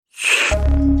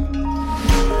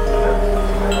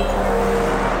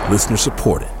Listener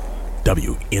supported.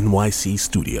 WNYC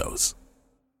Studios.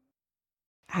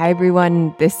 Hi,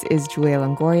 everyone. This is Julia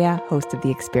Longoria, host of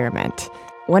The Experiment.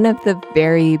 One of the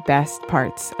very best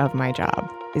parts of my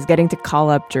job is getting to call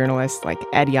up journalists like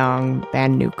Ed Yong,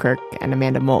 Van Newkirk, and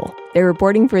Amanda Mull. Their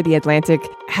reporting for The Atlantic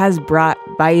has brought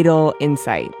vital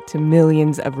insight to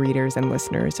millions of readers and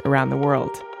listeners around the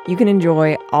world. You can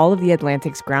enjoy all of The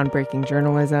Atlantic's groundbreaking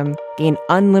journalism, gain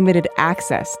unlimited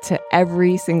access to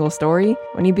every single story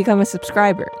when you become a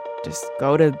subscriber. Just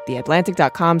go to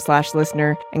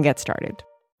theatlantic.com/listener and get started.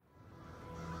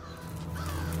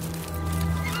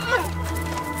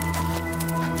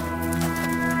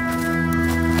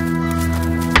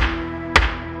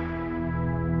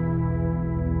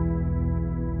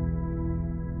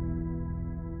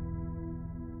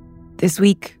 This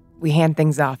week, we hand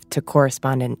things off to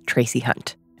correspondent Tracy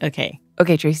Hunt. Okay,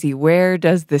 Tracy, where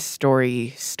does this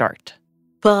story start?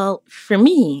 Well, for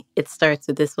me, it starts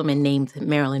with this woman named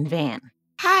Marilyn Van.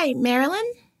 Hi, Marilyn?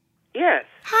 Yes.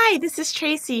 Hi, this is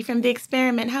Tracy from The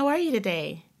Experiment. How are you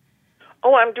today?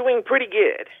 Oh, I'm doing pretty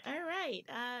good. All right.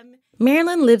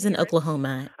 Marilyn lives in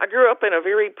Oklahoma. I grew up in a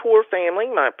very poor family.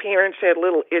 My parents had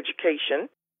little education.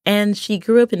 And she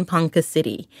grew up in Ponca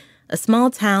City, a small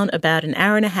town about an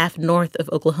hour and a half north of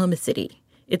Oklahoma City.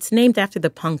 It's named after the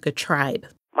Ponca tribe.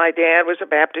 My dad was a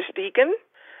Baptist deacon,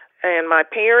 and my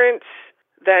parents,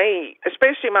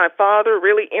 especially my father,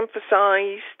 really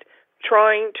emphasized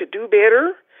trying to do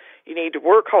better. You need to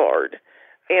work hard.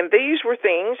 And these were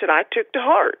things that I took to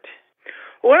heart.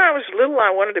 When I was little,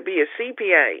 I wanted to be a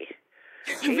CPA.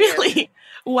 Really?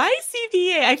 Why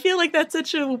CPA? I feel like that's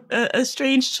such a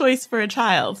strange choice for a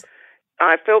child.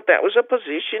 I felt that was a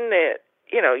position that,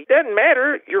 it doesn't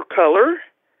matter your color,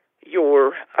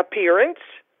 your appearance,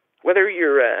 whether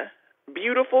you're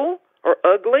beautiful or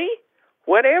ugly,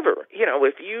 whatever.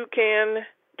 If you can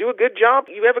do a good job,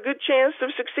 you have a good chance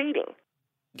of succeeding.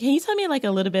 Can you tell me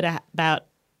a little bit about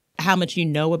how much you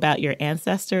know about your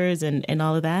ancestors and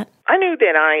all of that? I knew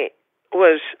that I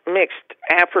was mixed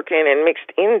African and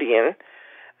mixed Indian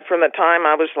from the time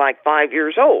I was like 5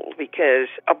 years old, because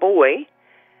a boy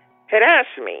had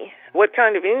asked me what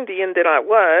kind of Indian that I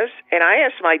was, and I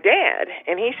asked my dad,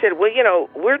 and he said, well,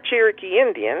 we're Cherokee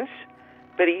Indians,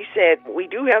 but he said, we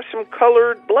do have some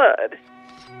colored blood.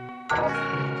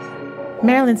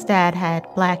 Marilyn's dad had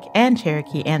Black and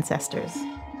Cherokee ancestors.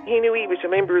 He knew he was a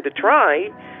member of the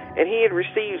tribe, and he had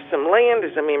received some land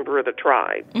as a member of the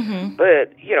tribe. Mm-hmm.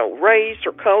 But, race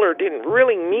or color didn't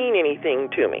really mean anything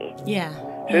to me. Yeah.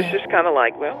 So it's just kind of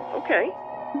like, well, okay.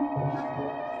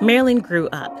 Marilyn grew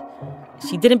up.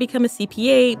 She didn't become a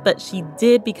CPA, but she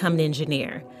did become an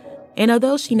engineer. And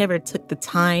although she never took the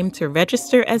time to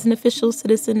register as an official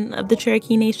citizen of the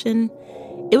Cherokee Nation,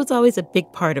 it was always a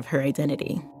big part of her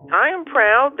identity. I am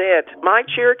proud that my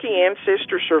Cherokee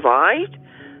ancestors survived.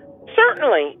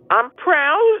 Certainly, I'm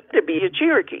proud to be a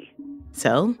Cherokee.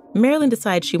 So, Marilyn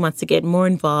decides she wants to get more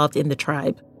involved in the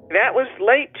tribe. That was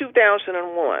late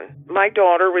 2001. My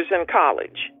daughter was in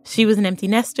college. She was an empty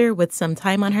nester with some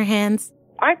time on her hands.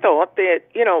 I thought that,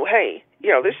 hey,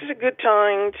 this is a good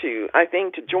time to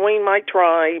join my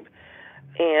tribe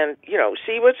and,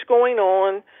 see what's going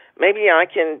on. Maybe I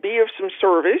can be of some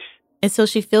service. And so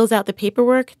she fills out the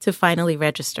paperwork to finally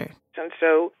register. And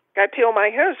so I tell my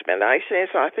husband, I says,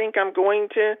 I think I'm going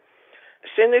to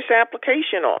send this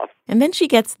application off. And then she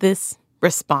gets this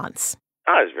response.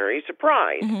 I was very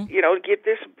surprised, to get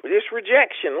this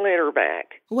rejection letter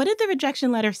back. What did the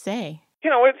rejection letter say?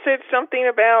 It said something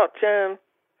about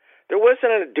there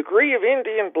wasn't a degree of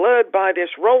Indian blood by this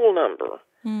roll number.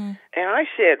 And I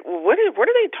said, well, what are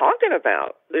they talking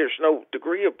about? There's no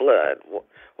degree of blood.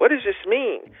 What does this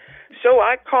mean? So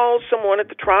I called someone at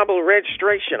the Tribal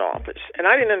Registration Office, and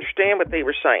I didn't understand what they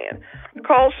were saying. I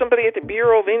called somebody at the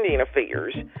Bureau of Indian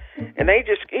Affairs, and they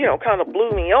just, kind of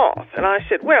blew me off. And I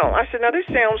said, now this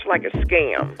sounds like a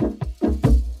scam.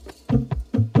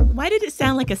 Why did it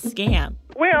sound like a scam?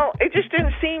 Well, it just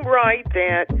didn't seem right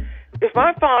that if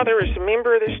my father is a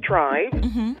member of this tribe,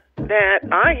 that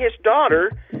I, his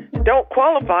daughter, don't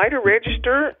qualify to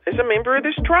register as a member of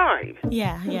this tribe.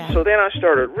 Yeah. So then I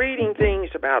started reading things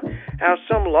about how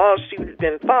some lawsuit had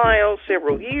been filed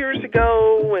several years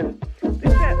ago, and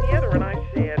this, that, and the other, and I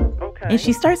said, okay. And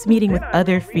she starts meeting with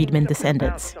other freedmen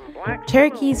descendants,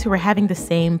 Cherokees who were having the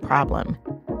same problem.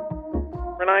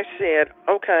 And I said,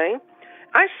 okay,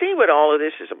 I see what all of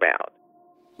this is about.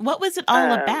 What was it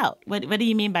all about? What do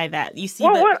you mean by that? You see,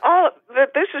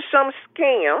 that this is some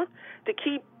scam to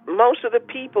keep most of the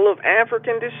people of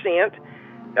African descent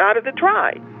out of the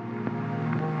tribe.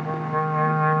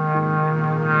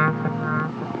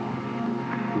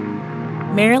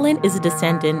 Marilyn is a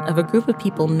descendant of a group of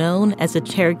people known as the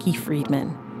Cherokee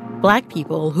freedmen, Black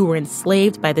people who were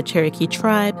enslaved by the Cherokee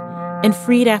tribe and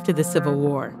freed after the Civil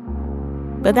War.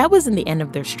 But that wasn't the end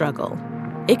of their struggle.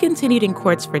 It continued in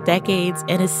courts for decades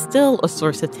and is still a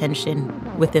source of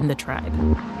tension within the tribe.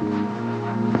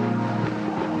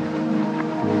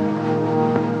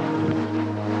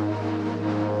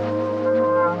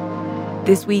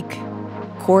 This week,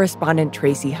 correspondent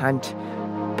Tracy Hunt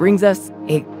brings us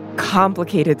a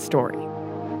complicated story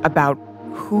about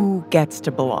who gets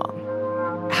to belong.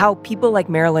 How people like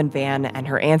Marilyn Vann and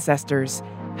her ancestors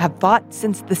have fought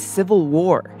since the Civil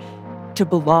War to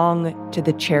belong to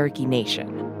the Cherokee Nation.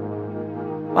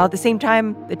 While at the same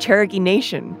time, the Cherokee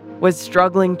Nation was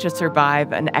struggling to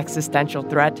survive an existential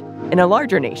threat in a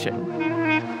larger nation.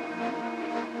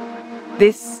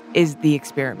 This is The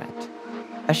Experiment,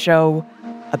 a show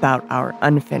about our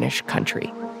unfinished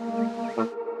country.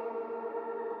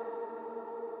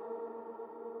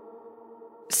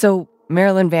 So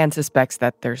Marilyn Vann suspects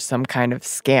that there's some kind of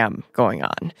scam going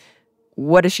on.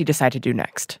 What does she decide to do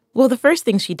next? Well, the first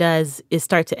thing she does is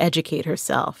start to educate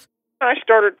herself. I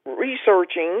started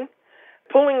researching,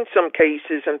 pulling some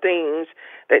cases and things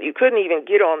that you couldn't even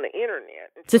get on the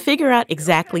internet. To figure out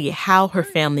exactly how her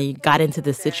family got into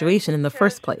this situation in the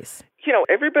first place. You know,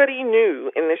 everybody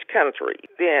knew in this country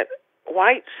that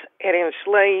whites had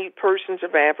enslaved persons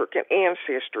of African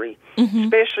ancestry,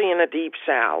 especially in the Deep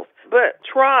South. But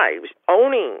tribes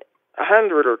owning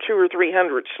 100 or 200 or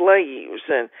 300 slaves,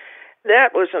 and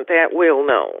that wasn't that well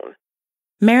known.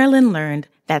 Marilyn learned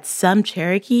that some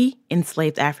Cherokee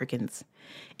enslaved Africans.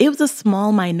 It was a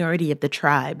small minority of the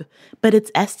tribe, but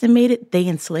it's estimated they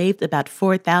enslaved about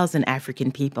 4,000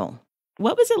 African people.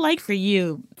 What was it like for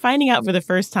you finding out for the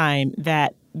first time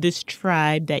that this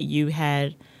tribe that you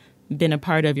had been a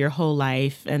part of your whole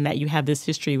life and that you have this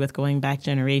history with going back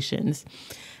generations,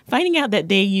 finding out that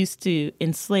they used to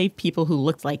enslave people who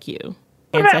looked like you?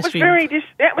 Well, that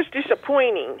was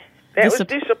disappointing. That was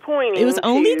disappointing. It was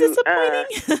only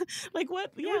disappointing? Like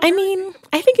what? Yeah. I mean,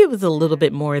 I think it was a little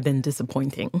bit more than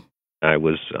disappointing. I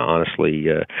was honestly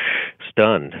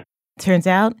stunned. Turns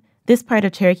out, this part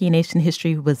of Cherokee Nation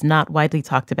history was not widely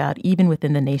talked about, even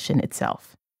within the nation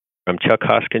itself. I'm Chuck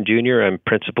Hoskin Jr. I'm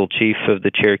Principal Chief of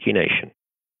the Cherokee Nation.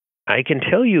 I can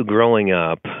tell you growing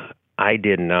up, I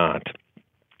did not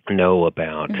know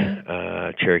about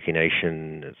Cherokee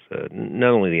Nation,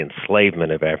 not only the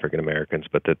enslavement of African Americans,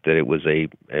 but that it was a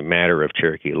matter of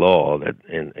Cherokee law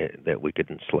that we could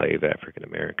enslave African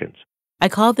Americans. I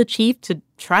called the chief to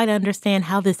try to understand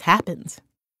how this happens.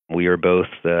 We are both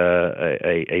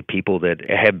a people that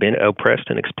have been oppressed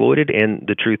and exploited, and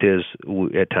the truth is,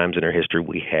 at times in our history,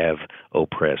 we have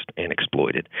oppressed and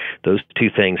exploited. Those two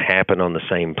things happen on the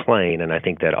same plane, and I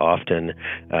think that often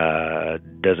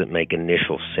doesn't make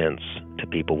initial sense to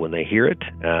people when they hear it,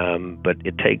 but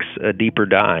it takes a deeper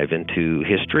dive into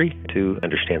history to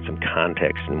understand some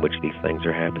context in which these things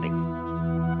are happening.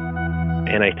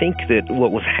 And I think that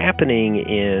what was happening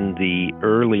in the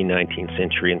early 19th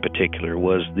century in particular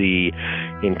was the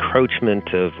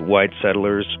encroachment of white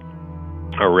settlers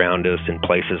around us in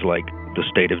places like the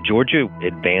state of Georgia,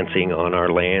 advancing on our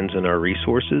lands and our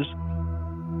resources.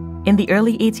 In the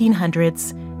early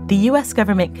 1800s, the U.S.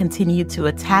 government continued to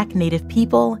attack Native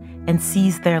people and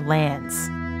seize their lands.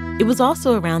 It was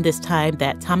also around this time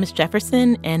that Thomas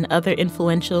Jefferson and other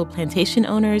influential plantation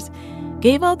owners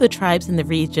gave all the tribes in the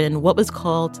region what was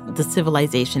called the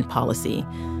civilization policy,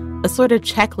 a sort of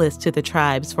checklist to the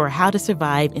tribes for how to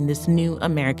survive in this new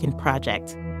American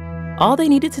project. All they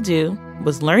needed to do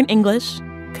was learn English,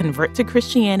 convert to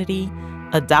Christianity,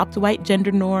 adopt white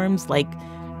gender norms like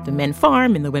the men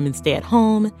farm and the women stay at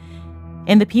home.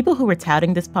 And the people who were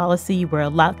touting this policy were a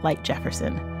lot like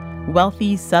Jefferson,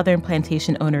 wealthy Southern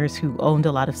plantation owners who owned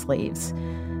a lot of slaves.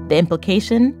 The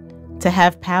implication? To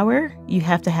have power, you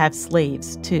have to have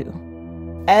slaves, too.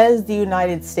 As the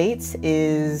United States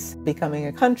is becoming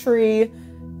a country,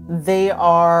 they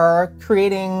are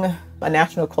creating a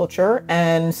national culture,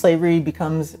 and slavery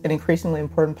becomes an increasingly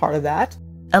important part of that.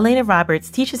 Elena Roberts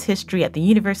teaches history at the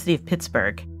University of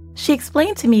Pittsburgh. She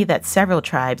explained to me that several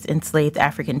tribes enslaved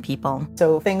African people.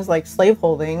 So things like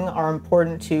slaveholding are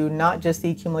important to not just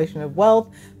the accumulation of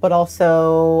wealth, but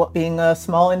also being a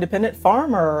small independent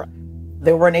farmer.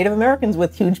 There were Native Americans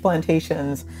with huge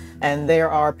plantations, and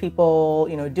there are people,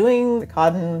 doing the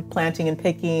cotton planting and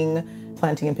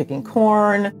picking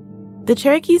corn. The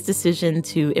Cherokees' decision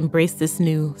to embrace this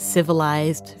new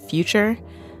civilized future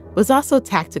was also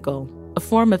tactical, a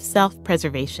form of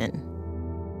self-preservation.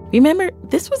 Remember,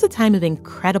 this was a time of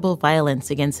incredible violence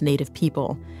against Native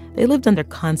people. They lived under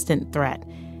constant threat.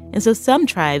 And so some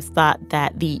tribes thought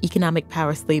that the economic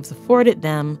power slaves afforded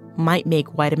them might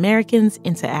make white Americans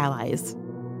into allies.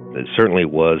 It certainly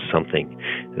was something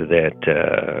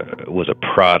that was a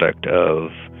product of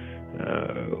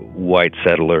white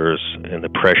settlers and the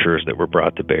pressures that were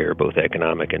brought to bear, both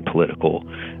economic and political.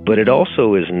 But it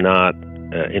also is not,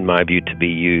 in my view, to be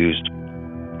used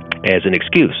as an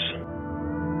excuse.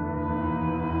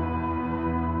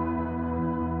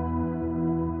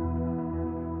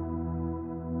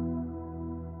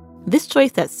 This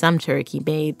choice that some Cherokee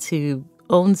made to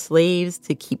own slaves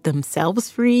to keep themselves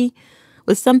free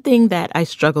was something that I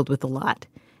struggled with a lot.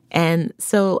 And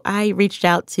so I reached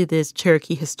out to this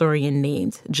Cherokee historian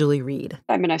named Julie Reed.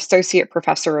 I'm an associate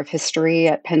professor of history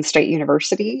at Penn State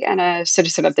University and a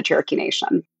citizen of the Cherokee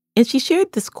Nation. And she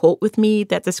shared this quote with me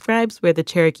that describes where the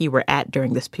Cherokee were at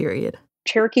during this period.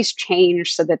 Cherokees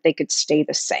changed so that they could stay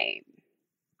the same.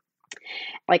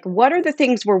 Like, what are the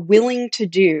things we're willing to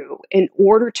do in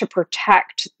order to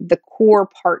protect the core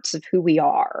parts of who we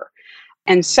are?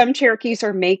 And some Cherokees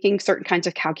are making certain kinds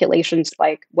of calculations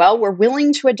like, well, we're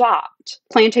willing to adopt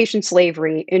plantation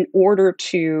slavery in order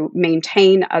to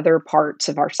maintain other parts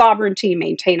of our sovereignty,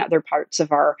 maintain other parts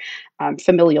of our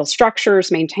familial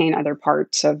structures, maintain other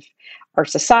parts of our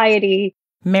society.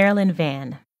 Marilyn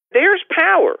Vann. There's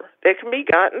power that can be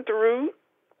gotten through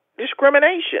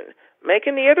discrimination,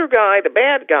 making the other guy the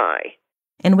bad guy.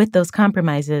 And with those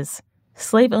compromises,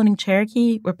 slave-owning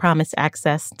Cherokee were promised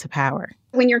access to power.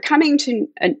 When you're coming to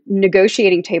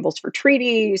negotiating tables for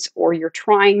treaties, or you're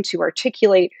trying to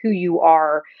articulate who you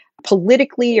are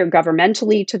politically or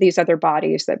governmentally to these other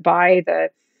bodies, that by the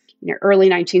early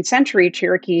 19th century,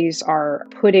 Cherokees are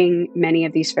putting many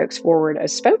of these folks forward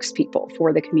as spokespeople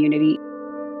for the community.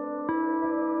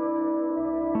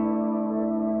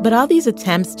 But all these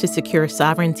attempts to secure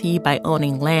sovereignty by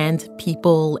owning land,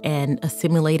 people, and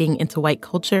assimilating into white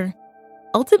culture,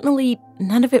 ultimately,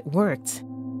 none of it worked.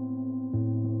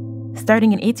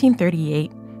 Starting in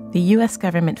 1838, the U.S.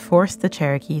 government forced the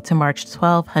Cherokee to march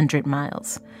 1,200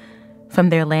 miles from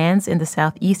their lands in the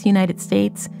southeast United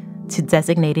States to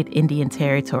designated Indian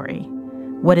Territory,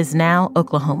 what is now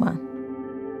Oklahoma.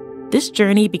 This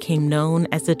journey became known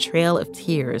as the Trail of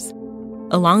Tears.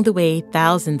 Along the way,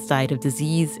 thousands died of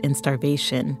disease and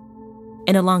starvation.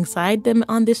 And alongside them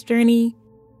on this journey,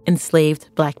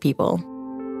 enslaved Black people.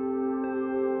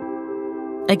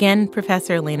 Again,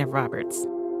 Professor Elena Roberts.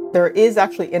 There is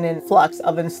actually an influx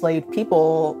of enslaved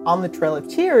people on the Trail of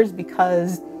Tears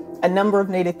because a number of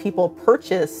Native people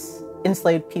purchase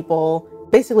enslaved people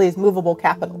basically as movable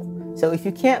capital. So if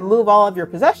you can't move all of your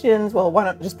possessions, well, why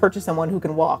not just purchase someone who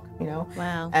can walk,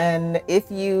 Wow. And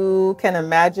if you can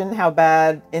imagine how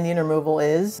bad Indian removal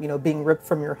is, being ripped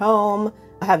from your home,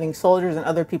 having soldiers and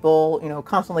other people,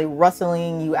 constantly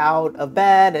rustling you out of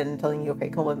bed and telling you, okay,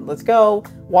 come on, let's go,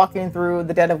 walking through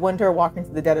the dead of winter, walking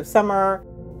through the dead of summer.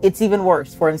 It's even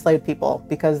worse for enslaved people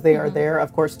because they are there,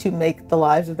 of course, to make the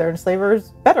lives of their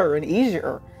enslavers better and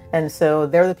easier. And so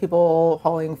they're the people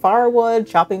hauling firewood,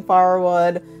 chopping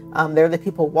firewood. They're the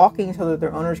people walking so that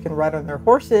their owners can ride on their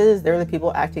horses. They're the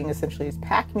people acting essentially as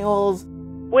pack mules.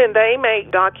 When they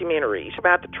make documentaries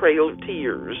about the Trail of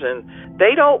Tears, and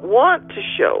they don't want to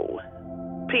show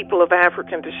people of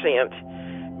African descent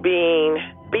being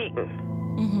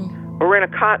beaten or in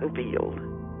a cotton field.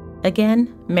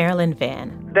 Again, Marilyn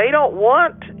Vann. They don't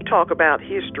want to talk about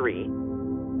history.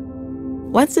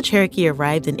 Once the Cherokee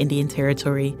arrived in Indian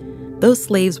Territory, those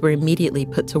slaves were immediately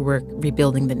put to work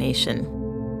rebuilding the nation.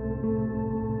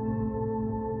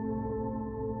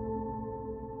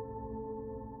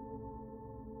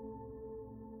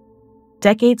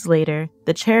 Decades later,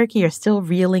 the Cherokee are still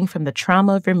reeling from the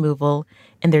trauma of removal,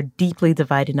 and they're deeply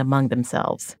divided among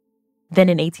themselves. Then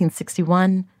in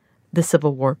 1861, the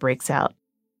Civil War breaks out.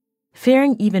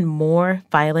 Fearing even more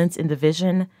violence and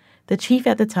division, the chief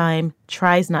at the time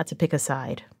tries not to pick a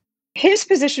side. His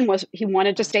position was he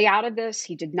wanted to stay out of this.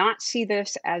 He did not see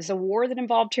this as a war that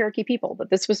involved Cherokee people, that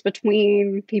this was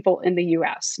between people in the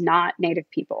U.S., not Native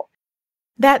people.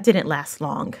 That didn't last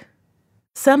long.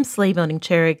 Some slave-owning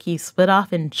Cherokee split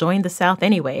off and joined the South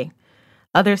anyway.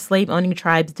 Other slave-owning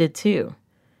tribes did too.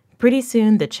 Pretty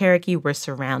soon, the Cherokee were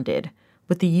surrounded,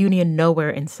 with the Union nowhere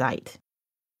in sight.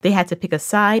 They had to pick a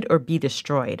side or be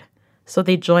destroyed, so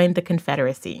they joined the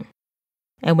Confederacy.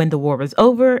 And when the war was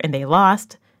over and they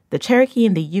lost, the Cherokee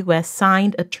and the U.S.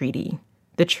 signed a treaty,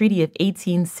 the Treaty of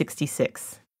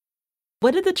 1866.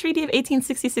 What did the Treaty of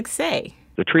 1866 say?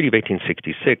 The Treaty of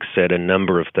 1866 said a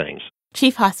number of things.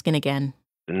 Chief Hoskin again.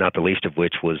 not the least of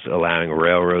which was allowing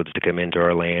railroads to come into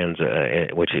our lands,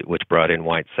 which brought in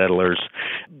white settlers.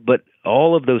 But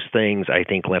all of those things, I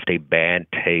think, left a bad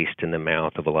taste in the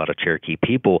mouth of a lot of Cherokee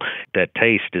people. That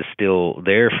taste is still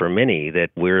there for many, that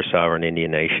we're a sovereign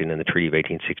Indian nation, and the Treaty of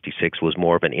 1866 was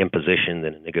more of an imposition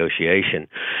than a negotiation.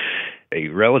 A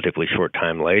relatively short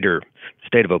time later, the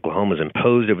state of Oklahoma is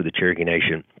imposed over the Cherokee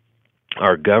Nation.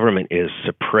 Our government is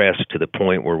suppressed to the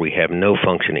point where we have no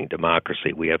functioning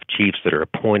democracy. We have chiefs that are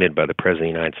appointed by the President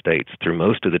of the United States through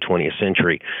most of the 20th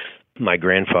century. My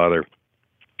grandfather,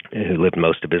 who lived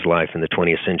most of his life in the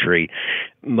 20th century,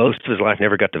 most of his life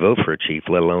never got to vote for a chief,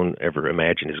 let alone ever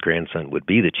imagine his grandson would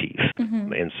be the chief.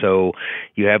 Mm-hmm. And so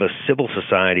you have a civil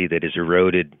society that is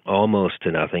eroded almost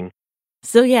to nothing.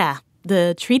 So yeah,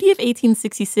 the Treaty of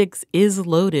 1866 is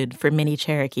loaded for many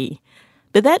Cherokee.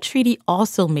 But that treaty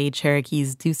also made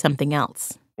Cherokees do something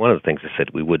else. One of the things it said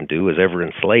we wouldn't do is ever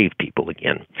enslave people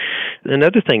again.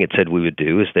 Another thing it said we would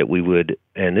do is that we would,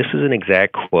 and this is an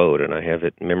exact quote, and I have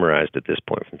it memorized at this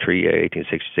point from Treaty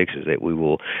 1866, is that we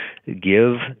will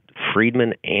give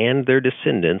freedmen and their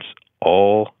descendants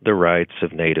all the rights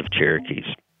of native Cherokees.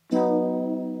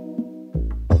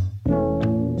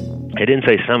 It didn't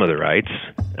say some of the rights.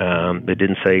 It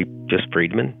didn't say just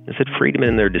freedmen. It said freedmen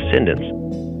and their descendants.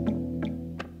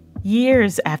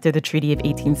 Years after the Treaty of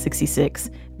 1866,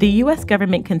 the U.S.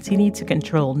 government continued to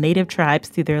control Native tribes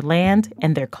through their land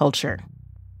and their culture.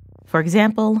 For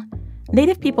example,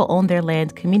 Native people owned their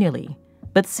land communally,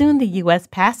 but soon the U.S.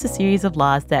 passed a series of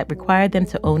laws that required them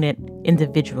to own it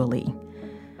individually.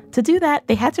 To do that,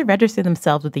 they had to register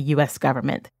themselves with the U.S.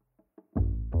 government.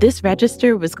 This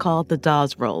register was called the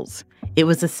Dawes Rolls. It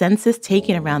was a census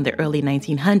taken around the early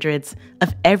 1900s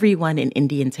of everyone in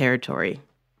Indian Territory.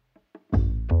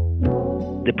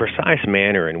 The precise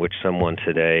manner in which someone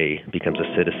today becomes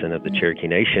a citizen of the Cherokee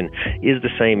Nation is the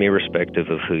same irrespective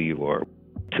of who you are.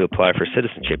 To apply for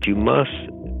citizenship, you must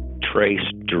trace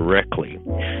directly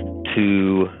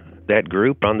to that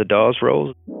group on the Dawes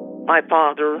Rolls. My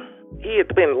father, he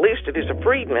had been listed as a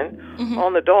freedman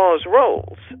on the Dawes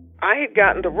Rolls. I had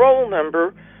gotten the roll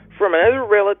number from another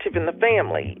relative in the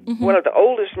family, one of the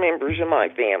oldest members of my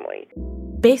family.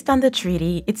 Based on the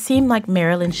treaty, it seemed like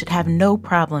Maryland should have no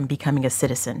problem becoming a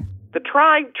citizen. The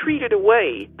tribe treated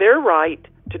away their right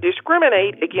to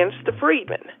discriminate against the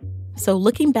freedmen. So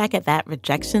looking back at that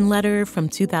rejection letter from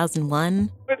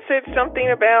 2001... It said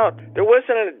something about there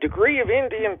wasn't a degree of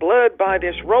Indian blood by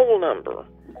this roll number.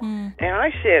 And I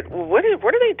said, well, what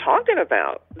are they talking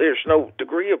about? There's no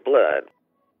degree of blood.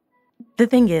 The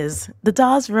thing is, the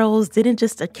Dawes Rolls didn't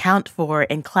just account for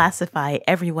and classify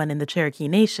everyone in the Cherokee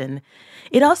Nation.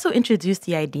 It also introduced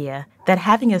the idea that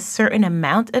having a certain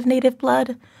amount of Native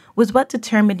blood was what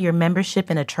determined your membership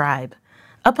in a tribe.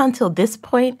 Up until this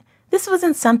point, this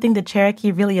wasn't something the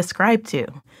Cherokee really ascribed to.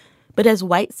 But as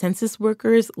white census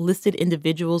workers listed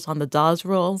individuals on the Dawes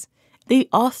Rolls, they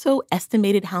also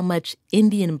estimated how much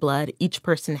Indian blood each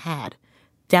person had,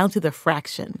 down to the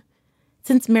fraction.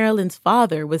 Since Maryland's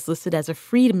father was listed as a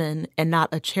freedman and not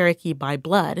a Cherokee by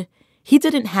blood, he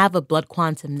didn't have a blood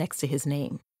quantum next to his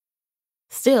name.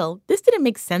 Still, this didn't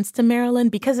make sense to Maryland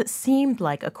because it seemed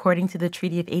like, according to the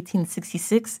Treaty of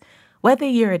 1866, whether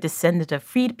you're a descendant of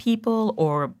freed people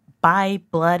or by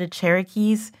blood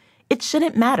Cherokees, it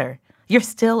shouldn't matter. You're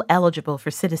still eligible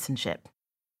for citizenship.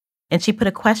 And she put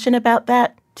a question about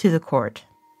that to the court.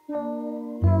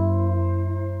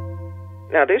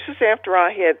 Now, this is after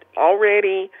I had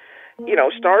already,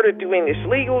 started doing this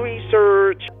legal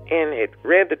research and had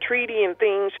read the treaty and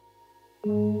things.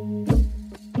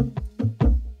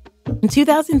 In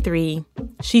 2003,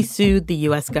 she sued the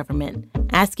U.S. government,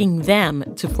 asking them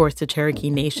to force the Cherokee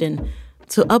Nation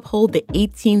to uphold the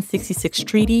 1866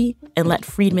 treaty and let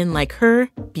freedmen like her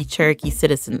be Cherokee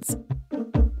citizens.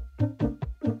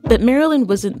 But Maryland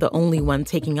wasn't the only one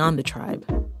taking on the tribe.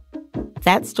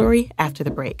 That story after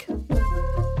the break.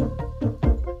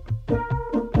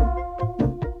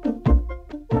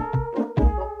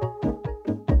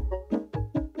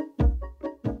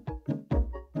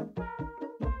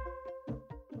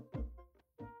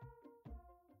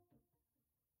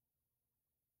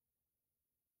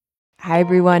 Hi,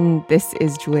 everyone. This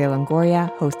is Julia Longoria,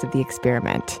 host of The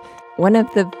Experiment. One of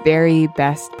the very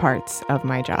best parts of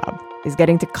my job is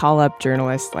getting to call up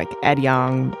journalists like Ed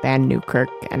Yong, Van Newkirk,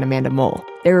 and Amanda Mull.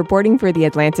 Their reporting for The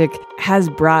Atlantic has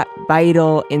brought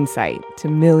vital insight to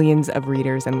millions of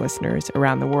readers and listeners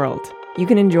around the world. You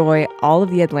can enjoy all of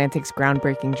The Atlantic's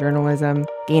groundbreaking journalism,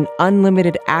 gain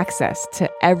unlimited access to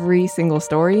every single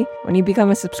story when you become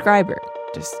a subscriber.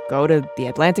 Just go to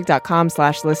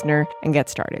theatlantic.com/listener and get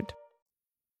started.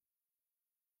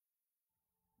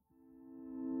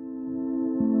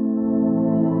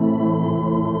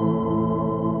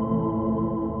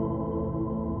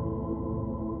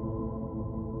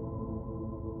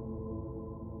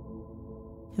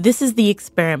 This is The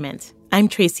Experiment. I'm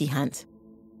Tracy Hunt.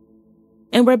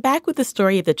 And we're back with the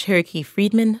story of the Cherokee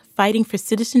freedmen fighting for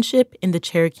citizenship in the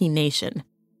Cherokee Nation.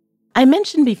 I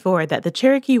mentioned before that the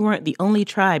Cherokee weren't the only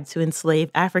tribe to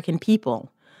enslave African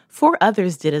people. 4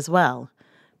 others did as well.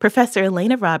 Professor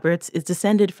Elena Roberts is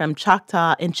descended from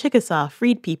Choctaw and Chickasaw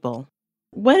freed people.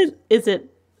 What is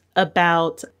it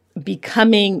about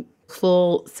becoming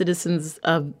full citizens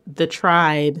of the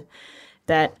tribe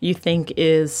that you think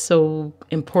is so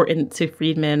important to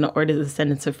freedmen or to the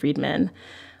descendants of freedmen?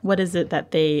 What is it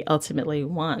that they ultimately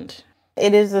want?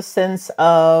 It is a sense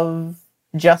of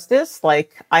justice,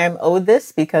 like I am owed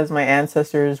this because my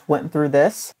ancestors went through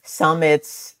this. Some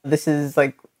this is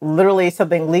like literally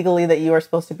something legally that you are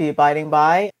supposed to be abiding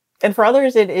by. And for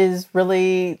others, it is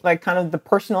really like kind of the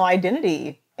personal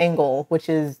identity angle, which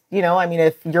is,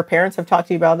 if your parents have talked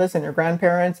to you about this and your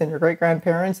grandparents and your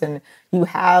great-grandparents, and you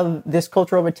have this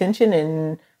cultural retention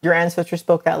and your ancestors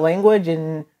spoke that language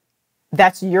and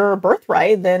that's your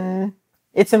birthright, then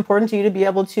it's important to you to be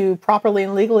able to properly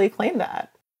and legally claim that.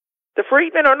 The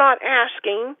freedmen are not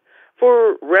asking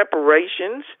for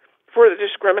reparations for the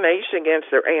discrimination against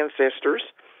their ancestors.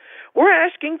 We're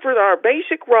asking for our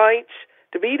basic rights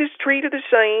to be treated the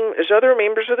same as other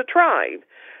members of the tribe.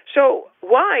 So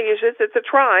why is it that the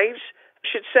tribes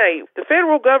should say the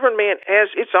federal government has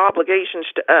its obligations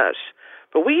to us,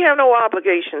 but we have no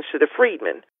obligations to the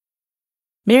freedmen?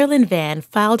 Marilyn Vann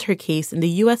filed her case in the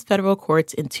U.S. federal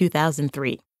courts in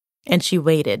 2003, and she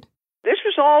waited. This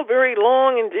was all very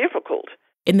long and difficult.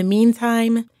 In the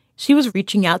meantime, she was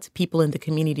reaching out to people in the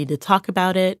community to talk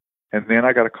about it. And then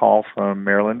I got a call from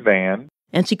Marilyn Vann.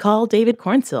 And she called David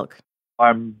Cornsilk.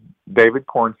 I'm David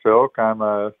Cornsilk. I'm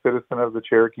a citizen of the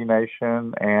Cherokee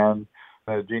Nation and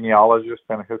a genealogist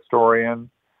and a historian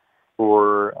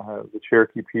for the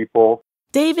Cherokee people.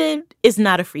 David is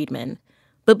not a freedman,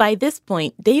 but by this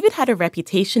point, David had a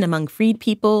reputation among freed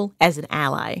people as an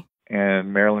ally.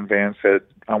 And Marilyn Vann said,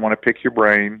 I want to pick your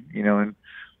brain, and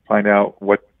find out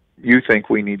what you think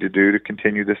we need to do to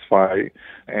continue this fight.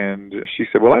 And she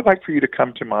said, well, I'd like for you to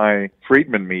come to my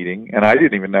freedman meeting. And I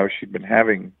didn't even know she'd been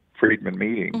having freedman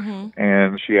meetings. Mm-hmm.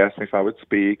 And she asked me if I would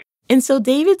speak. And so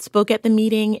David spoke at the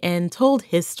meeting and told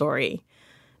his story.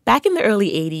 Back in the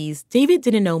early 80s, David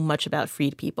didn't know much about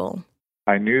freed people.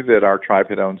 I knew that our tribe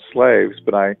had owned slaves,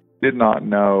 but I did not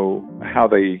know how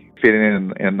they fit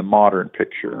in the modern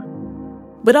picture.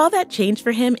 But all that changed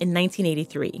for him in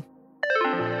 1983.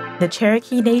 The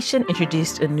Cherokee Nation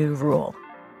introduced a new rule.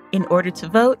 In order to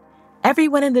vote,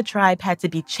 everyone in the tribe had to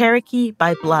be Cherokee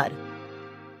by blood.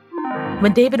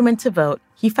 When David went to vote,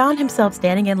 he found himself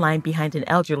standing in line behind an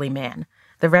elderly man,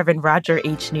 the Reverend Roger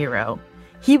H. Nero.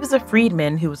 He was a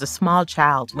freedman who was a small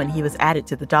child when he was added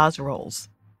to the Dawes rolls.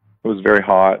 It was very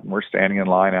hot, and we're standing in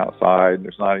line outside.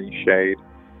 There's not any shade,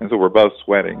 and so we're both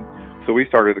sweating. So we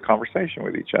started a conversation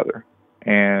with each other.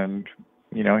 And,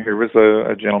 here was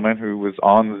a gentleman who was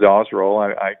on the Dawes roll.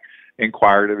 I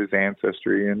inquired of his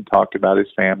ancestry and talked about his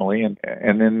family. And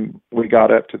then we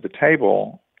got up to the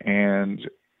table, and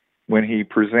when he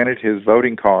presented his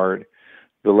voting card,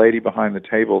 the lady behind the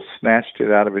table snatched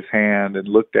it out of his hand and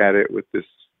looked at it with this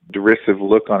derisive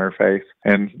look on her face,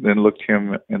 and then looked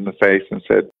him in the face and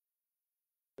said,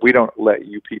 we don't let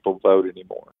you people vote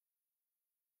anymore.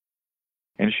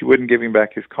 And she wouldn't give him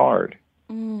back his card.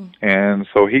 And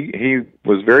so he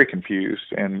was very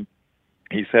confused, and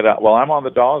he said, well, I'm on the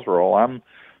Dawes roll. I'm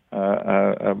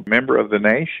a member of the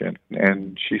nation.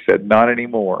 And she said, not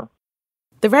anymore.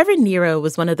 The Reverend Nero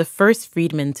was one of the first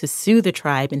freedmen to sue the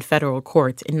tribe in federal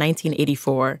court in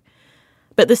 1984,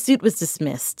 but the suit was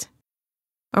dismissed.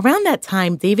 Around that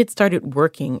time, David started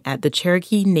working at the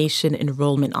Cherokee Nation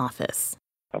Enrollment Office.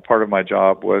 A part of my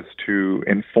job was to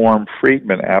inform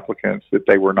freedmen applicants that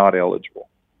they were not eligible.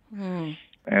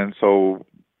 And so,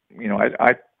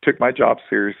 I took my job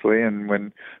seriously, and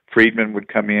when freedmen would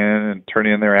come in and turn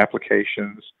in their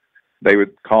applications, they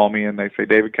would call me and they'd say,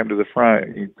 David, come to the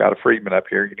front. You've got a freedman up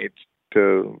here. You need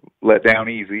to let down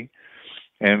easy.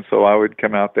 And so I would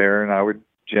come out there and I would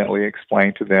gently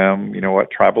explain to them, what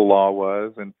tribal law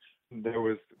was. And there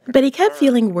was... But he kept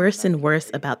feeling worse and worse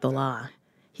about the law.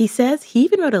 He says he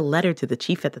even wrote a letter to the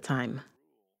chief at the time.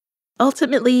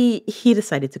 Ultimately, he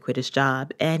decided to quit his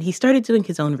job, and he started doing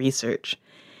his own research.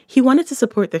 He wanted to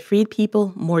support the freed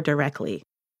people more directly.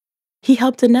 He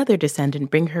helped another descendant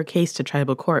bring her case to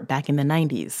tribal court back in the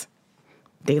 90s.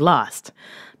 They lost,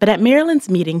 but at Marilyn's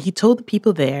meeting, he told the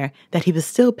people there that he was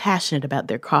still passionate about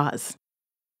their cause.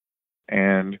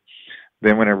 And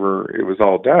then whenever it was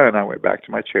all done, I went back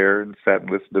to my chair and sat and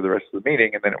listened to the rest of the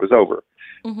meeting, and then it was over.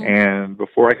 Mm-hmm. And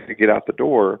before I could get out the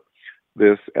door,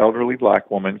 this elderly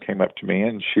black woman came up to me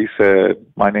and she said,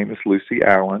 "My name is Lucy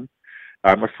Allen.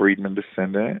 I'm a freedman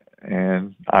descendant,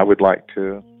 and I would like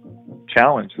to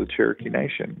challenge the Cherokee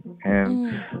Nation.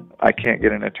 And I can't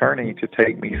get an attorney to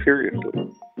take me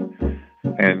seriously."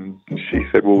 And she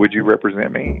said, "Well, would you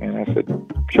represent me?" And I said,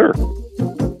 "Sure."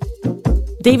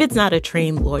 David's not a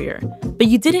trained lawyer, but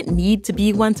you didn't need to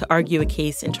be one to argue a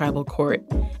case in tribal court.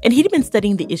 And he'd been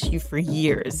studying the issue for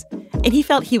years. And he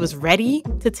felt he was ready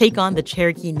to take on the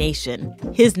Cherokee Nation,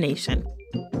 his nation.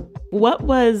 What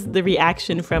was the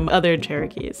reaction from other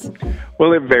Cherokees?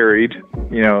 Well, it varied.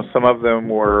 You know, some of them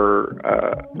were,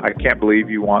 "I can't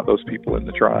believe you want those people in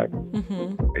the tribe."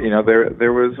 Mm-hmm. You know,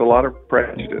 there was a lot of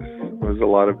prejudice. There was a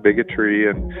lot of bigotry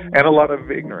and a lot of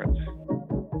ignorance.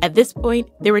 At this point,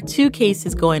 there were two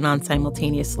cases going on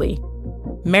simultaneously.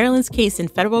 Maryland's case in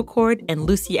federal court and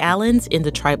Lucy Allen's in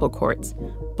the tribal courts.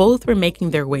 Both were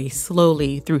making their way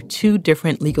slowly through two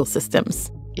different legal systems.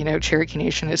 You know, Cherokee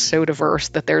Nation is so diverse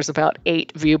that there's about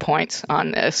 8 viewpoints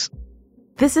on this.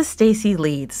 This is Stacy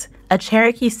Leeds, a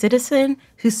Cherokee citizen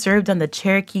who served on the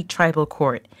Cherokee Tribal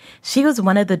Court. She was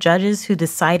one of the judges who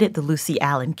decided the Lucy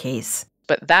Allen case.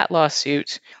 But that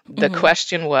lawsuit, the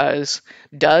question was,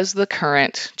 does the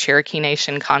current Cherokee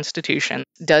Nation Constitution,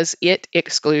 does it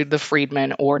exclude the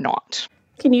freedmen or not?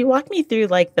 Can you walk me through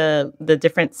the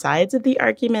different sides of the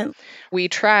argument? We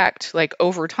tracked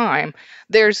over time.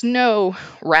 There's no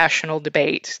rational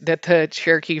debate that the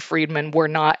Cherokee freedmen were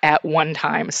not at one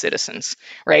time citizens,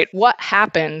 right? What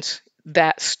happened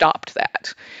that stopped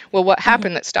that? Well, what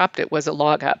happened that stopped it was a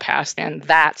law got passed, and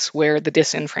that's where the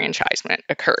disenfranchisement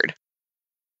occurred.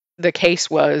 The case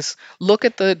was, look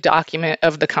at the document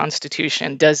of the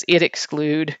Constitution. Does it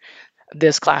exclude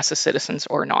this class of citizens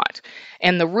or not?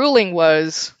 And the ruling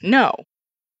was no.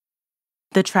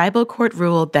 The tribal court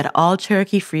ruled that all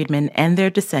Cherokee freedmen and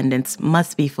their descendants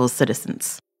must be full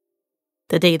citizens.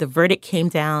 The day the verdict came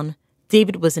down,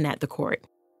 David wasn't at the court.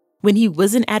 When he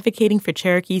wasn't advocating for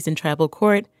Cherokees in tribal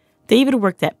court, David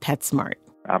worked at PetSmart.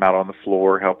 I'm out on the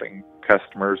floor helping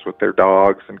customers with their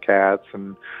dogs and cats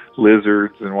and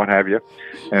lizards and what have you.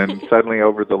 And suddenly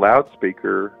over the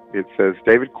loudspeaker, it says,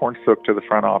 "David Cornsook to the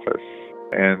front office."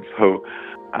 And so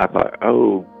I thought,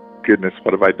 oh, goodness,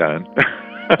 what have I done?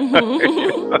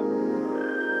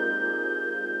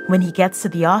 When he gets to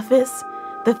the office,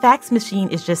 the fax machine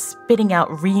is just spitting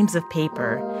out reams of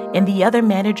paper, and the other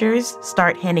managers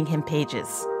start handing him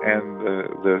pages. And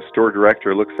the store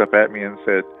director looks up at me and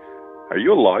said, "Are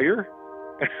you a lawyer?"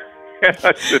 And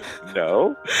I said,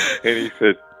 "No." And he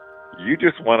said, "You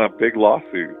just won a big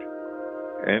lawsuit."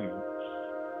 And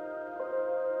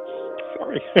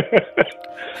sorry,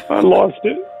 I lost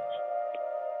it.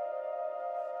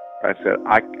 I said,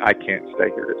 I can't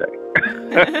stay here today.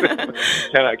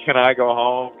 Can I go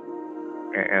home?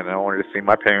 And I wanted to see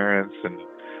my parents and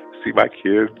see my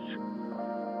kids.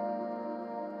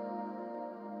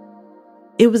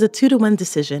 It was a 2-1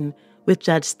 decision, with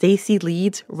Judge Stacy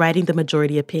Leeds writing the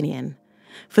majority opinion.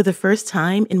 For the first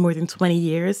time in more than 20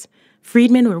 years,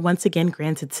 freedmen were once again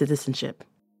granted citizenship.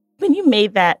 When you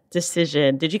made that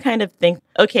decision, did you kind of think,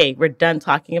 okay, we're done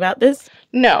talking about this?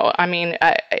 No, I mean,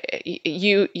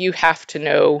 you have to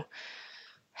know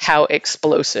how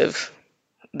explosive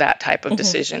that type of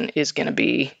decision is going to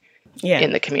be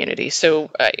in the community. So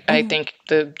I think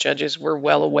the judges were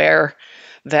well aware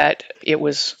that it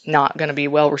was not going to be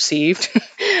well received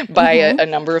by a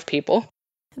number of people.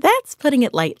 That's putting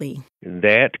it lightly.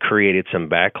 That created some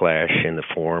backlash in the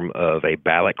form of a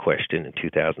ballot question in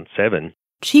 2007.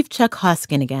 Chief Chuck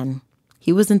Hoskin again.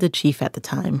 He wasn't the chief at the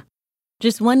time.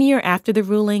 Just 1 year after the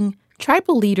ruling,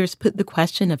 tribal leaders put the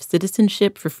question of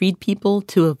citizenship for freed people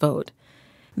to a vote.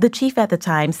 The chief at the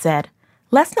time said,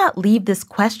 "Let's not leave this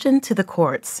question to the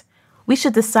courts. We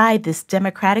should decide this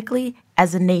democratically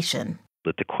as a nation."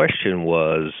 But the question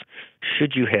was,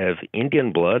 should you have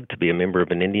Indian blood to be a member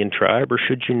of an Indian tribe or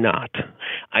should you not?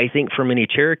 I think for many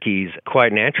Cherokees,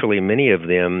 quite naturally, many of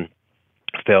them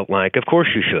felt like, of course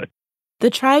you should. The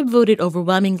tribe voted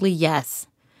overwhelmingly yes.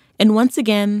 And once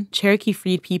again, Cherokee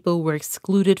freed people were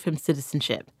excluded from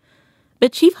citizenship.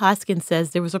 But Chief Hoskins says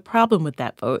there was a problem with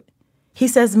that vote. He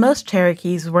says most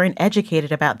Cherokees weren't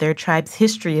educated about their tribe's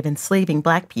history of enslaving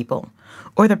Black people,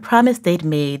 or the promise they'd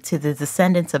made to the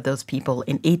descendants of those people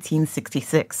in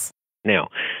 1866. Now,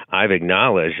 I've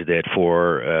acknowledged that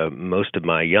for most of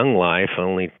my young life,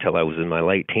 only till I was in my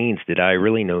late teens, did I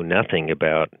really know nothing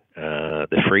about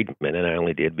the freedmen, and I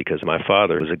only did because my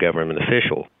father was a government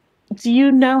official. Do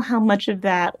you know how much of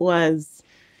that was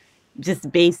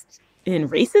just based in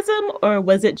racism, or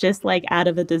was it just out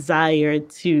of a desire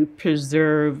to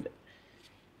preserve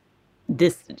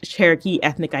this Cherokee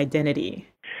ethnic identity?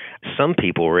 Some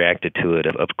people reacted to it.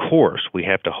 Of course, we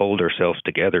have to hold ourselves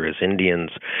together as Indians.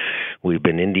 We've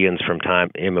been Indians from time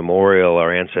immemorial.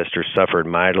 Our ancestors suffered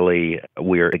mightily.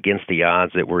 We're against the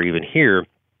odds that we're even here.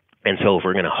 And so if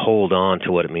we're going to hold on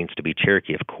to what it means to be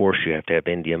Cherokee, of course you have to have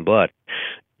Indian blood.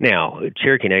 Now,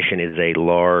 Cherokee Nation is a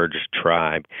large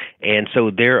tribe, and so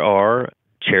there are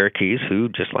Cherokees who,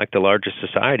 just like the largest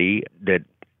society, that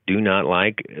do not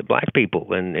like black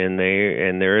people, and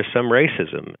there is some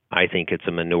racism. I think it's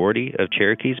a minority of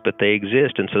Cherokees, but they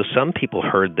exist, and so some people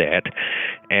heard that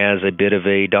as a bit of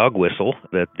a dog whistle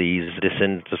that these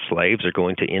descendants of slaves are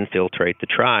going to infiltrate the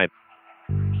tribe.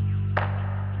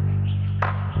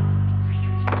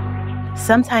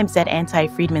 Sometimes that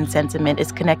anti-freedmen sentiment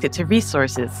is connected to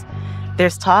resources.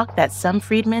 There's talk that some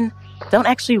freedmen don't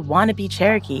actually want to be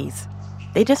Cherokees.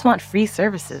 They just want free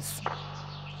services.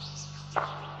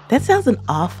 That sounds an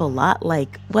awful lot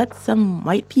like what some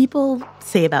white people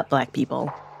say about black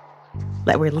people.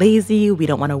 That we're lazy, we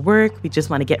don't want to work, we just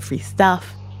want to get free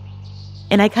stuff.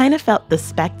 And I kind of felt the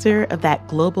specter of that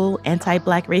global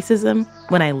anti-black racism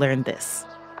when I learned this.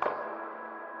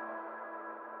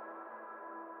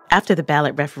 After the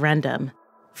ballot referendum,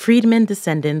 freedmen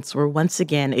descendants were once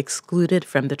again excluded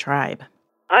from the tribe.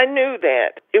 I knew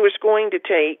that it was going to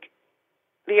take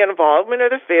the involvement of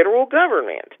the federal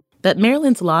government. But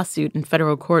Maryland's lawsuit in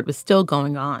federal court was still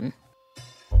going on.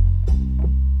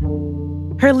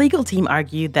 Her legal team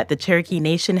argued that the Cherokee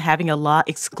Nation having a law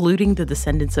excluding the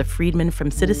descendants of freedmen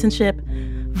from citizenship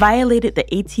violated the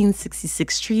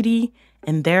 1866 treaty,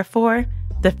 and therefore,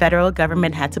 the federal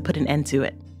government had to put an end to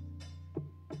it.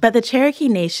 But the Cherokee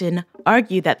Nation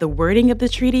argued that the wording of the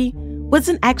treaty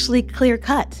wasn't actually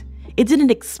clear-cut. It didn't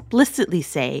explicitly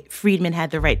say freedmen had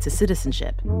the right to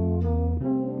citizenship.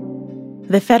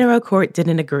 The federal court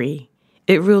didn't agree.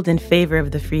 It ruled in favor of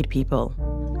the freed people.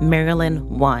 Maryland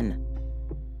won.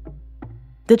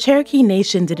 The Cherokee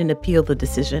Nation didn't appeal the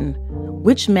decision,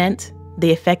 which meant they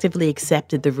effectively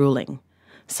accepted the ruling.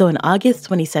 So in August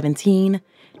 2017,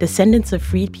 descendants of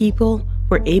freed people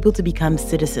were able to become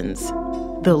citizens.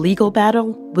 The legal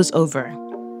battle was over.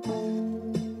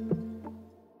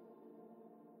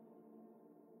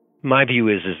 My view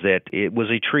is that it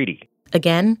was a treaty.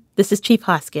 Again, this is Chief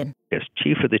Hoskin. As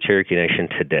chief of the Cherokee Nation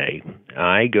today,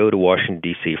 I go to Washington,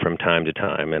 D.C. from time to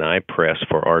time, and I press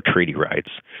for our treaty rights.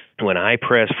 When I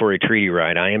press for a treaty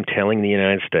right, I am telling the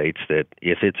United States that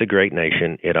if it's a great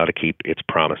nation, it ought to keep its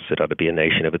promise. It ought to be a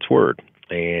nation of its word.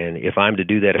 And if I'm to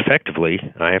do that effectively,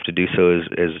 I have to do so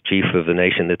as chief of the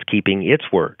nation that's keeping its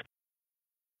word.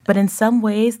 But in some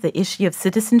ways, the issue of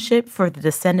citizenship for the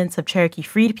descendants of Cherokee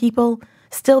freed people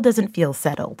still doesn't feel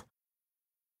settled.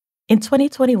 In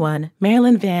 2021,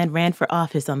 Marilyn Vann ran for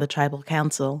office on the tribal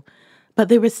council, but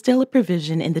there was still a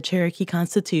provision in the Cherokee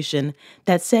Constitution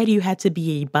that said you had to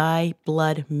be a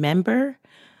by-blood member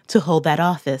to hold that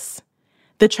office.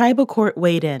 The tribal court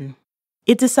weighed in.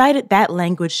 It decided that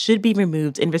language should be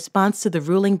removed in response to the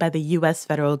ruling by the U.S.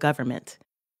 federal government.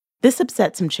 This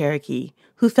upset some Cherokee,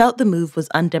 who felt the move was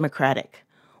undemocratic.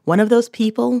 One of those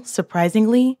people,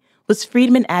 surprisingly, was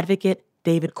freedman advocate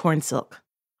David Cornsilk.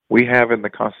 We have in the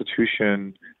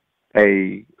Constitution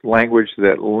a language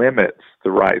that limits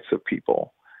the rights of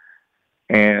people.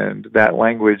 And that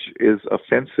language is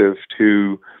offensive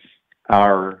to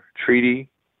our treaty,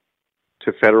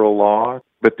 to federal law.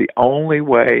 But the only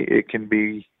way it can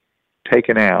be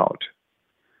taken out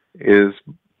is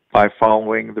by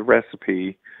following the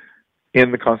recipe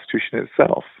in the Constitution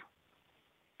itself.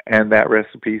 And that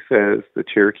recipe says the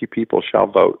Cherokee people shall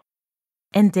vote.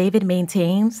 And David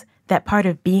maintains that part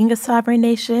of being a sovereign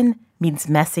nation means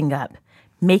messing up,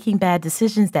 making bad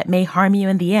decisions that may harm you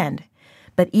in the end.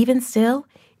 But even still,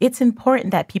 it's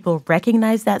important that people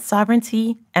recognize that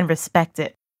sovereignty and respect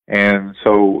it. And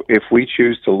so if we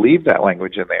choose to leave that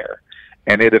language in there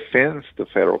and it offends the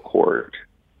federal court,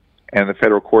 and the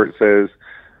federal court says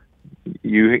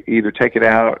you either take it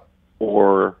out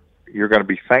or you're going to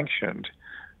be sanctioned,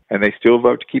 and they still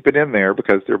vote to keep it in there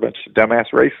because they're a bunch of dumbass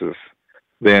racists,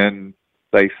 then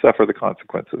they suffer the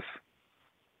consequences.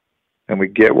 And we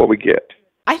get what we get.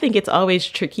 I think it's always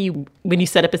tricky when you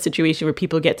set up a situation where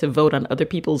people get to vote on other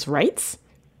people's rights,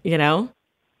 you know?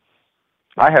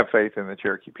 I have faith in the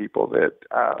Cherokee people that,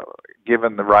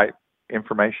 given the right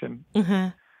information,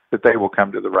 that they will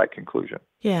come to the right conclusion.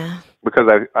 Yeah. Because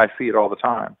I see it all the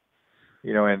time,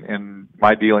 you know, in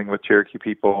my dealing with Cherokee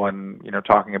people and, you know,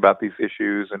 talking about these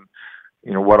issues and,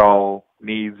 you know, what all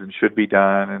needs and should be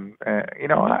done. And you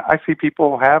know, I see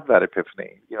people have that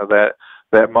epiphany, you know,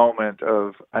 that moment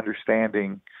of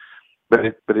understanding, but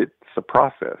it's a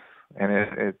process, and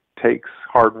it takes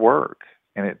hard work,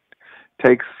 and it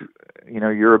takes,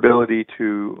 your ability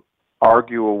to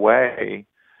argue away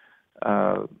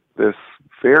this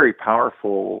very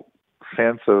powerful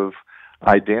sense of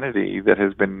identity that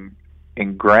has been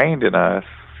ingrained in us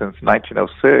since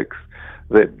 1906,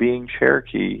 that being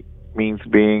Cherokee means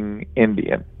being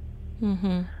Indian.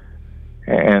 Mm-hmm.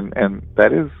 And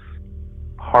that is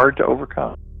hard to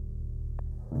overcome.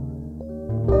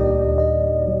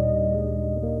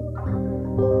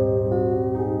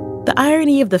 The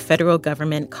irony of the federal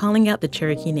government calling out the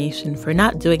Cherokee Nation for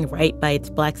not doing right by its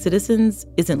Black citizens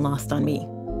isn't lost on me.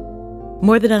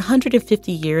 More than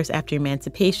 150 years after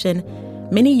emancipation,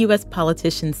 many U.S.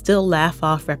 politicians still laugh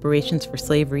off reparations for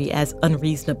slavery as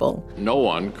unreasonable. No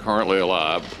one currently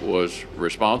alive was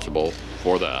responsible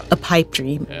for that. A pipe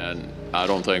dream. And I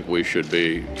don't think we should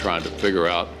be trying to figure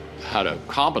out how to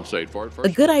compensate for it first.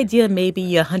 A good idea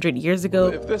maybe 100 years ago.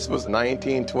 If this was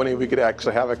 1920, we could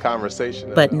actually have a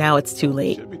conversation. But now it's too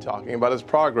late. We should be talking about its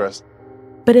progress.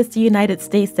 But it's the United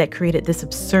States that created this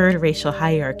absurd racial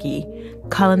hierarchy,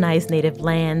 colonized native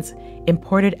lands,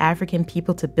 imported African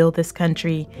people to build this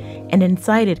country, and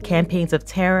incited campaigns of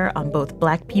terror on both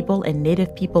Black people and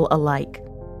Native people alike.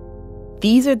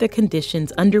 These are the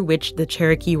conditions under which the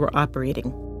Cherokee were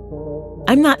operating.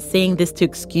 I'm not saying this to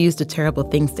excuse the terrible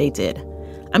things they did.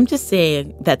 I'm just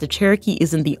saying that the Cherokee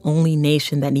isn't the only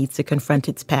nation that needs to confront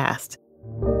its past.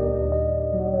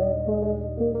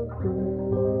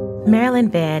 Marilyn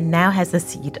Vann now has a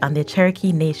seat on the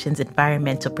Cherokee Nation's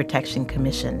Environmental Protection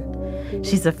Commission.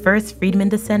 She's the first freedman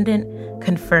descendant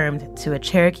confirmed to a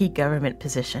Cherokee government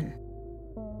position.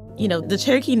 The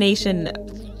Cherokee Nation,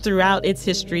 throughout its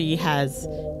history, has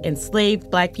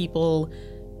enslaved Black people,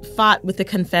 fought with the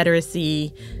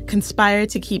Confederacy, conspired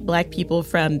to keep Black people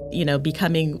from,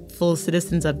 becoming full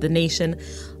citizens of the nation.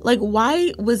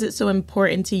 Why was it so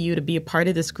important to you to be a part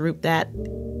of this group that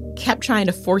kept trying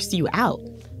to force you out?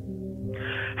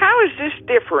 How is this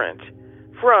different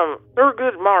from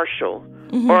Thurgood Marshall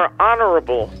or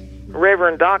Honorable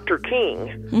Reverend Dr.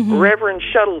 King, Reverend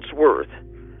Shuttlesworth,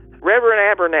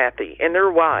 Reverend Abernathy, and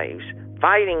their wives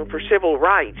fighting for civil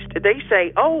rights? Did they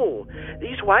say, oh,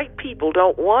 these white people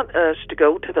don't want us to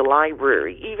go to the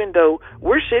library, even though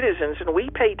we're citizens and we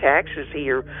pay taxes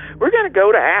here? We're going to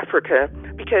go to Africa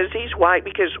because we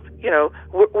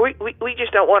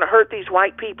just don't want to hurt these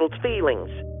white people's feelings.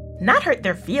 Not hurt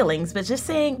their feelings, but just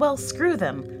saying, well, screw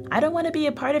them. I don't want to be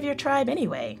a part of your tribe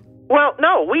anyway. Well,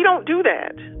 no, we don't do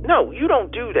that. No, you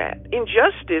don't do that.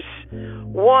 Injustice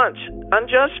wants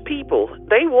unjust people.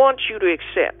 They want you to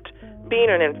accept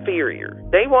being an inferior.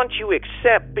 They want you to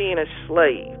accept being a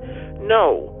slave.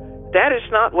 No, that is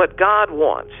not what God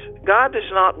wants. God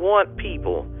does not want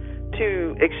people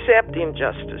to accept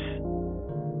injustice.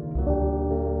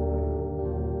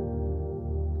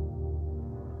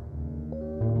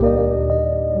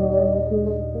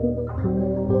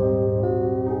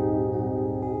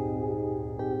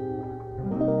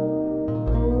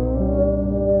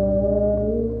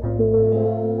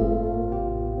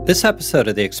 This episode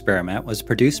of The Experiment was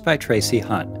produced by Tracy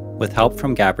Hunt, with help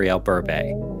from Gabrielle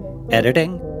Burbay.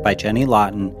 Editing by Jenny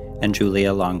Lawton and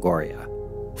Julia Longoria.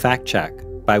 Fact check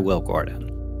by Will Gordon.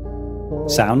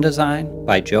 Sound design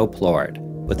by Joe Plord,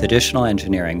 with additional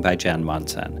engineering by Jen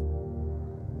Munson.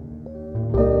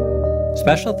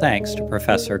 Special thanks to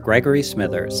Professor Gregory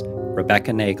Smithers,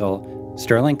 Rebecca Nagel,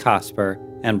 Sterling Cosper,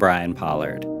 and Brian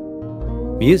Pollard.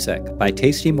 Music by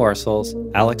Tasty Morsels,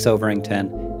 Alex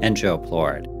Overington, and Joe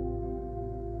Plord.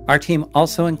 Our team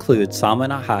also includes Salman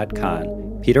Ahad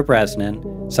Khan, Peter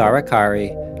Bresnan, Sarah Kari,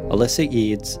 Alyssa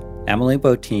Eads, Emily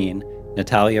Botine,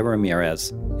 Natalia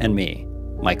Ramirez, and me,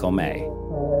 Michael May.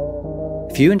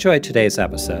 If you enjoyed today's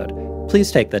episode,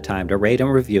 please take the time to rate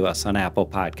and review us on Apple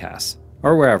Podcasts,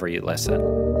 or wherever you listen.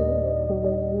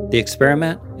 The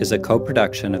Experiment is a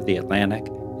co-production of The Atlantic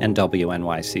and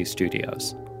WNYC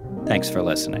Studios. Thanks for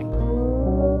listening.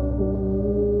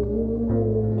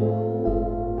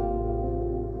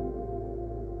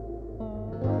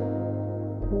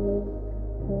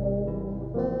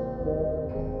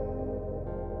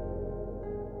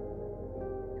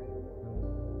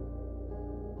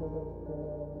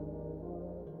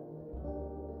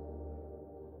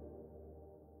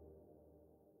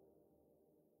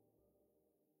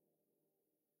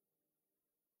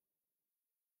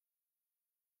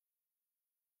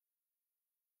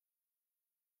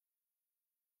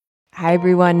 Hi,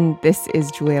 everyone. This is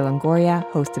Julia Longoria,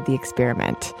 host of The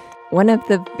Experiment. One of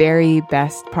the very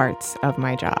best parts of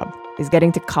my job is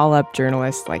getting to call up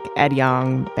journalists like Ed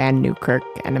Yong, Van Newkirk,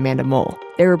 and Amanda Mull.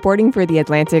 Their reporting for The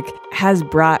Atlantic has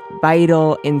brought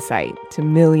vital insight to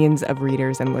millions of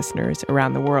readers and listeners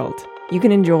around the world. You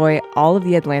can enjoy all of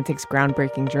The Atlantic's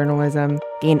groundbreaking journalism,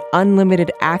 gain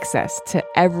unlimited access to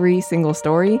every single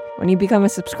story when you become a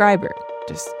subscriber.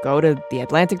 Just go to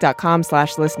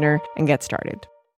theatlantic.com/listener and get started.